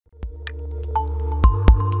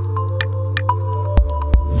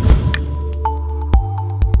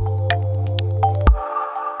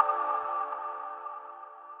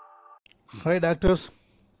Hi doctors,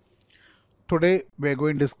 today we are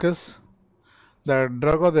going to discuss the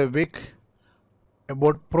drug of the week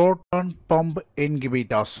about proton pump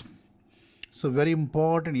inhibitors. So very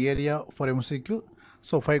important area for MCQ.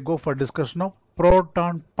 So if I go for discussion of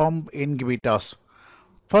proton pump inhibitors.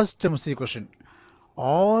 First MCQ question.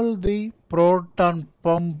 All the proton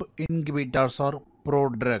pump inhibitors are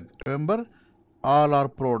prodrug. Remember, all are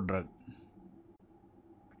prodrug.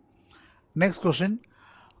 Next question.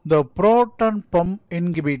 The proton pump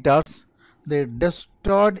inhibitors, they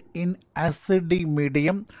destroyed in acidic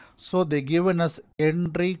medium, so they given us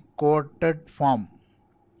entry coated form.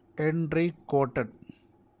 Entry coated.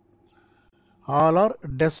 All are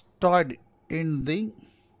destroyed in the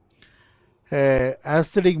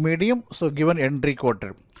acidic medium, so given entry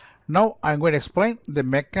coated. Now I am going to explain the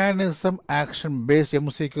mechanism action based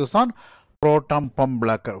MCQs on proton pump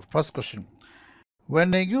blocker. First question.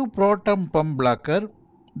 When I give proton pump blocker,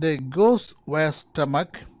 they goes via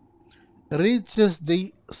stomach, reaches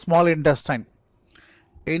the small intestine.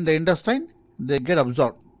 In the intestine, they get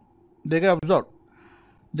absorbed. They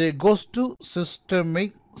goes to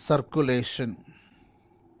systemic circulation.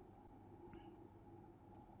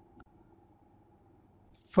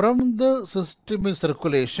 From the systemic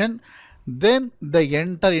circulation, then they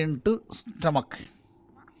enter into stomach.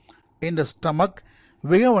 In the stomach,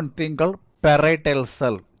 we have one thing called parietal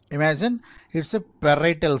cell. Imagine it's a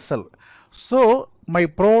parietal cell. So my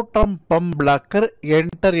proton pump blocker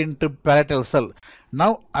enter into parietal cell.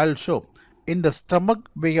 Now I'll show. In the stomach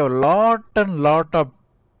we have lot of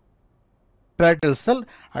parietal cell.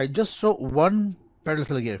 I just show one parietal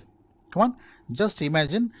cell here. Come on, just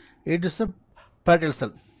imagine it is a parietal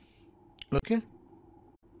cell. Okay.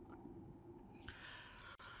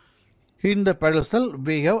 In the parietal cell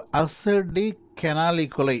we have acidic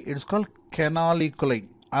canaliculi. It's called canaliculi.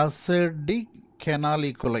 Acidic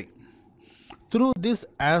canaliculi. Through this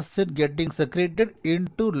acid getting secreted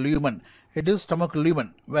into lumen. It is stomach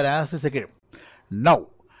lumen where acid is secreted. Now,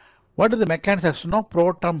 what is the mechanism action of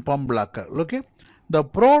proton pump blocker? Okay, the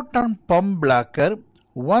proton pump blocker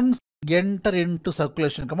once enter into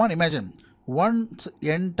circulation. Come on, imagine once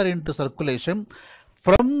enter into circulation.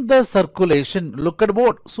 From the circulation, look at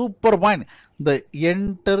board, super fine. They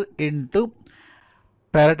enter into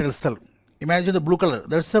parietal cell. Imagine the blue color.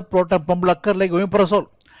 That's a proton pump blocker like omeprazole.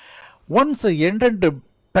 Once they enter into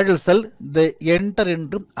parietal cell, they enter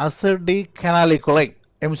into acidic canaliculi.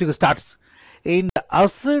 MCQ starts. In the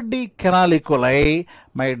acidic canaliculi,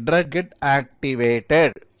 my drug get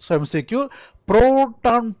activated. So MCQ,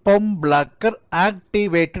 proton pump blocker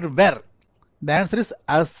activated where? The answer is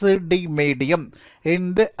acidic medium.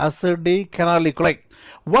 In the acidic canaliculi.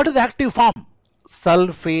 What is the active form?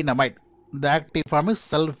 Sulfonamide. The active form is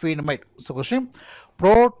sulfonamide. So question,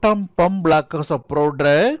 proton pump blockers are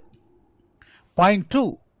prodrug. Point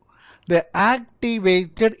 2. They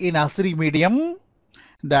activated in acidic medium.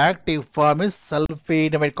 The active form is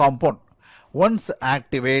sulfonamide compound. Once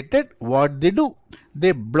activated, what they do?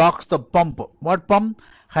 They blocks the pump. What pump?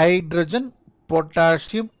 Hydrogen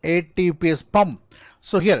potassium ATPase pump.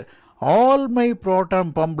 So here all my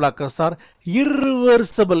proton pump blockers are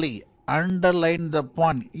irreversibly, underline the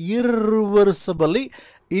point, irreversibly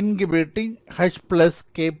inhibiting H plus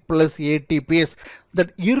K plus ATPase.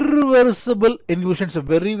 That irreversible inhibition is a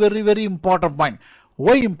very important point.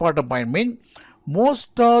 Why important point? Mean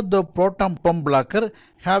most of the proton pump blocker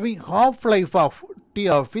having half-life of T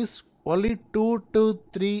of is only 2 to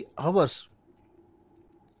 3 hours.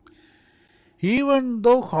 Even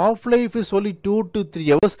though half-life is only 2 to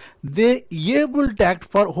 3 hours, they able to act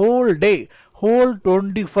for whole day, whole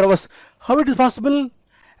 24 hours. How it is possible?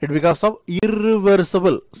 It because of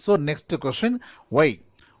irreversible. So next question, why?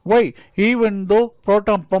 Why? Even though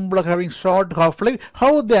proton pump blocker having short half-life,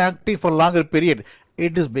 how they active for longer period?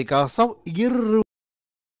 It is because of inhibiting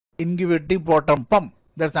proton pump.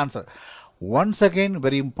 That's the answer. Once again,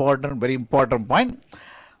 very important point.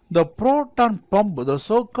 The proton pump, the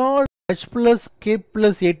so-called H plus K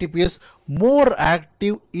plus ATPase more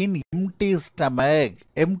active in empty stomach.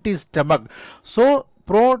 So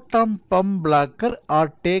proton pump blocker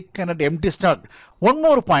are taken at empty stomach. One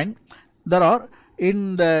more point, there are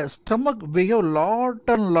in the stomach we have lot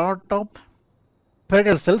of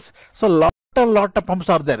parietal cells. So lot of pumps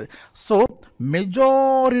are there. So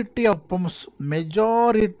majority of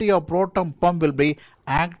proton pump will be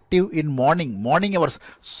active in morning hours.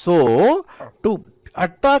 So to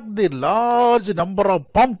attack the large number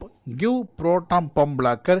of pump, give proton pump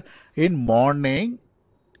blocker in morning,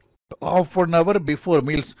 half an hour before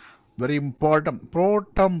meals. Very important.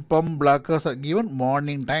 Proton pump blockers are given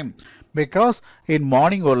morning time. because in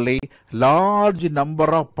morning only large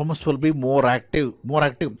number of pumps will be more active,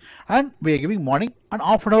 and we are giving morning and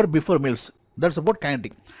half an hour before meals. That's about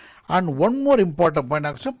kinetic. And one more important point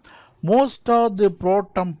actually, most of the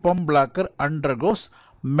proton pump blocker undergoes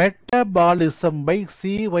metabolism by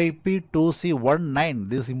CYP2C19.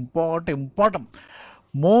 This is important.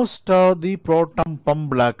 Most of the proton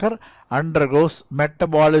pump blocker undergoes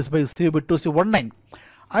metabolism by CYP2C19,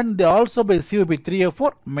 and they also by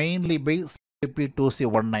CYP3A4, mainly by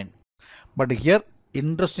CYP2C19. But here,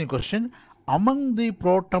 interesting question, among the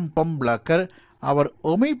proton pump blocker, our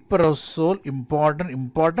omeprazole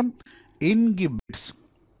important inhibits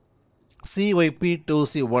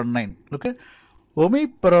CYP2C19. Okay,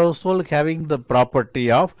 omeprazole having the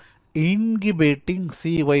property of inhibiting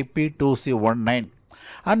CYP2C19,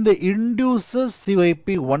 and they induces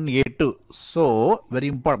CYP1A2. So very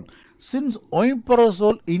important. Since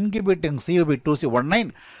omeprazole inhibiting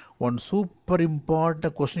CYP2C19, one super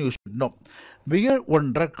important question you should know. We have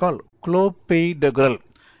one drug called clopidogrel.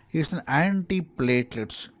 It's an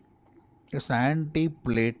antiplatelet. It's an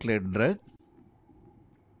antiplatelet drug.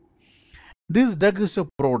 This drug is a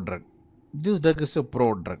prodrug.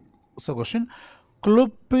 So question,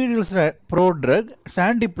 clopidogrel is a prodrug, it's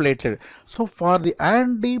antiplatelet. So for the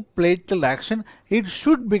antiplatelet action, it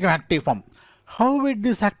should become active form. How it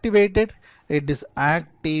is activated? It is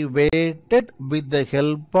activated with the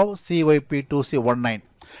help of CYP2C19.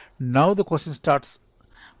 Now the question starts.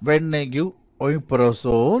 When I give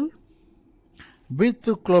omeprazole with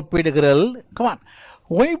clopidogrel, come on.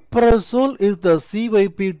 Omeprazole is the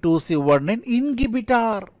CYP2C19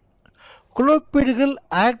 inhibitor. Clopidogrel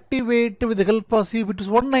activated with the help of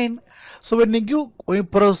CYP2C19. So when you give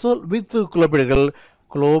omeprazole with clopidogrel,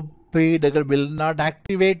 clopidogrel will not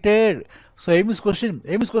activated. So aim is question,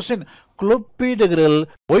 clopidogrel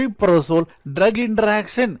omeprazole drug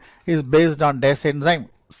interaction is based on dash enzyme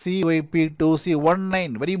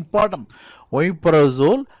CYP2C19. Very important.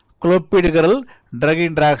 Omeprazole clopidogrel drug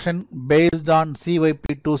interaction based on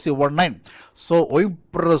CYP2C19. So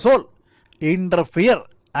omeprazole interfere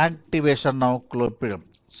activation of clopidogrel.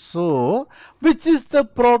 So which is the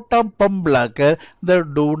proton pump blocker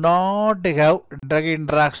that do not have drug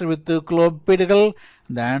interaction with the clopidogrel?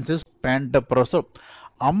 The answer is pantoprazole.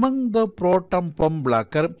 Among the proton pump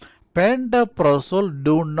blocker, pantoprazole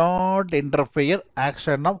do not interfere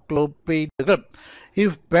action of clopidogrel.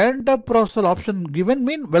 If pantoprazole option given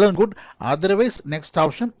mean well and good, otherwise next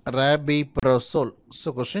option rabeprazole.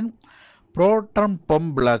 So question, proton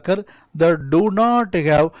pump blocker that do not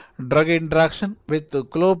have drug interaction with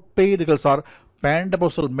clopidogrel or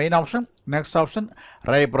pantoprazole, main option. Next option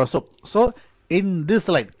rabeprazole. So in this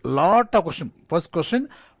slide, lot of question. First question,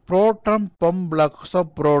 proton pump blockers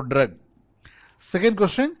of prodrug. Second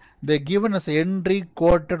question, they given as entry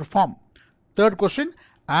coated form. Third question,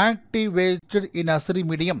 activated in acidic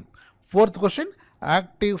medium. Fourth question,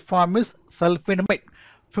 active form is sulfonamide.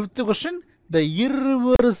 Fifth question, the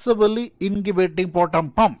irreversibly inhibiting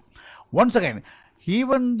proton pump. Once again,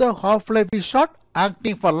 even the half-life is short,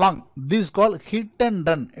 acting for long. This is called hit and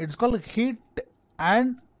run. It's called hit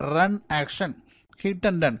and run action. Hit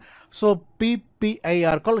and run. So PPI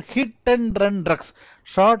are called hit and run drugs.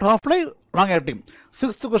 Short half-life, long acting.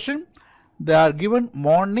 Sixth question, they are given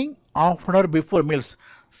morning, half an hour before meals.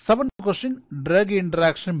 Seventh question, drug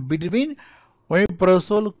interaction between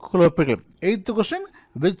omeprazole clopidogrel. Eighth question,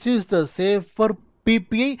 which is the safer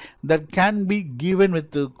PPI that can be given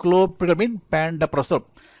with clopidogrel, pantoprazole.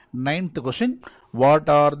 Ninth question, what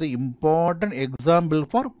are the important example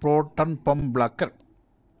for proton pump blocker?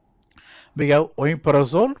 We have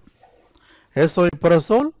omeprazole,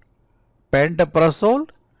 esomeprazole, pantoprazole,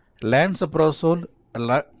 lansoprazole,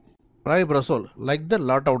 rabeprazole, like the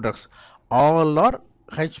lot of drugs. All are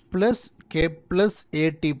H plus, K plus,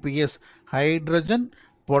 ATPase, hydrogen,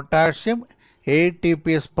 potassium,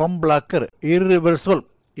 ATPase pump blocker, irreversible.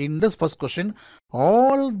 In this first question,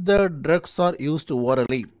 all the drugs are used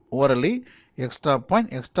orally. Extra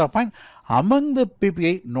point. Among the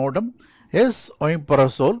PPI, note them,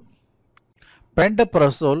 esomeprazole,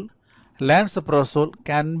 pantoprazole, lansoprazole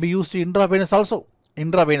can be used intravenous also.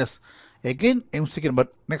 Again, MCQ number,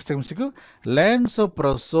 next MCQ,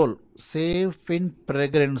 lansoprazole, safe in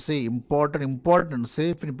pregnancy, important,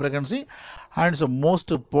 safe in pregnancy, and it's the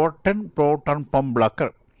most important proton pump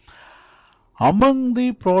blocker. Among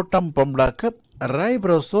the proton pump blocker,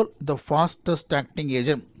 rabeprazole, the fastest acting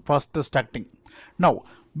agent, Now,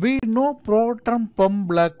 we know proton pump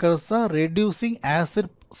blockers are reducing acid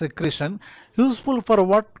secretion. Useful for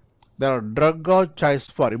what? There are drug of choice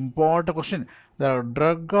for. Important question. There are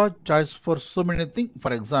drug of choice for so many things.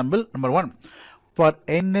 For example, number one, for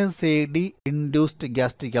NSAID induced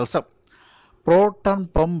gastric ulcer. Proton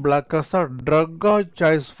pump blockers are drug of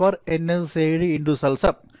choice for NSAID induced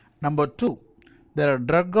ulcer. Number 2, there are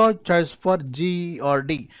drug of choice for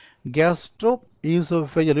GERD,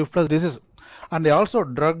 gastroesophageal reflux disease, and they also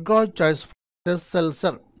drug of choice for chest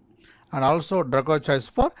ulcer, and also drug of choice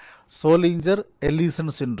for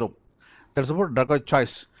Solinger-Ellison syndrome. That's about drug of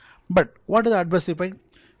choice. But what is the adverse effect?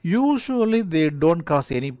 Usually they don't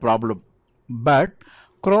cause any problem, but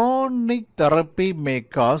chronic therapy may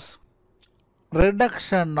cause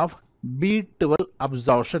reduction of B12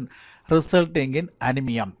 absorption resulting in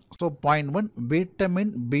anemia. So point 1,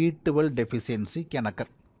 vitamin B12 deficiency can occur.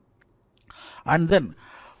 And then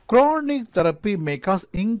chronic therapy may cause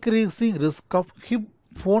increasing risk of hip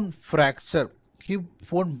bone fracture,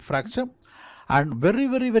 and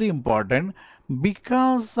very important,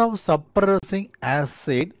 because of suppressing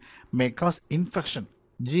acid may cause infection,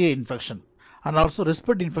 GI infection, and also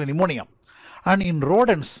respiratory infection, pneumonia. And in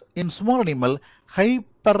rodents, in small animal,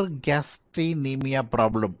 hypergastrinemia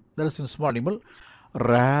problem, that is in small animal.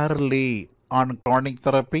 Rarely on chronic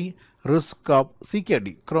therapy, risk of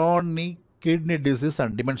CKD, chronic kidney disease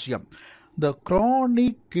and dementia. The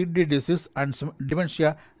chronic kidney disease and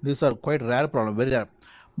dementia, these are quite rare problem, very rare.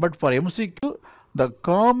 But for MCQ, the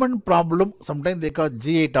common problem, sometimes they call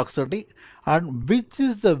GI toxicity, and which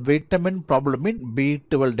is the vitamin problem in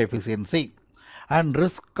B12 deficiency, and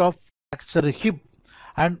risk of fracture hip,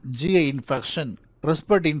 and GI infection,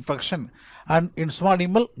 respiratory infection, and in small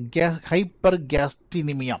animal,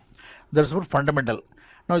 hypergastrinemia. That's what fundamental.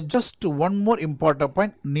 Now just one more important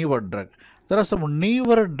point, newer drug. There are some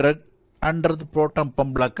newer drug under the proton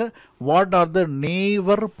pump blocker. What are the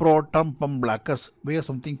newer proton pump blockers? We have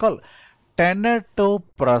something called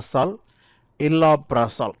tenetoprasol,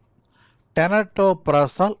 iloprasol.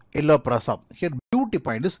 Tenetoprasol, iloprasol. Here beauty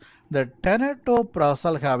point is the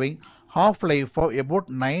tenetoprasol having half-life of about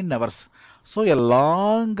 9 hours. So a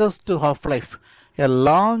longest half-life,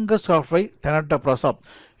 tenetoprasol.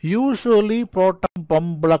 Usually proton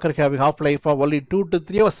pump blocker having half-life of only 2 to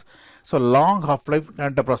 3 hours. So long half-life,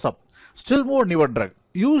 tenetoprasol. Still more newer drug.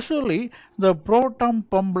 Usually the proton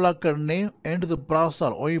pump blocker name ends with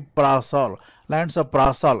prasol, omeprazole,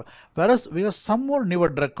 lansoprazole. Whereas we have some more newer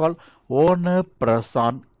drug called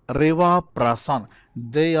vonoprazan, rivaroxaban.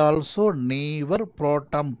 They also newer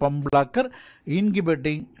proton pump blocker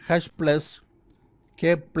inhibiting H+,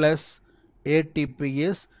 K+,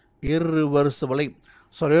 ATPase irreversibly.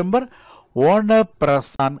 So remember,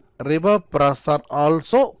 vonoprazan, rivaroxaban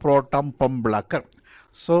also proton pump blocker.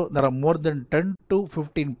 So there are more than 10 to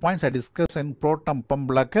 15 points I discussed in proton pump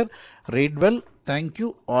blocker. Read well. Thank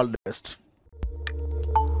you. All the best.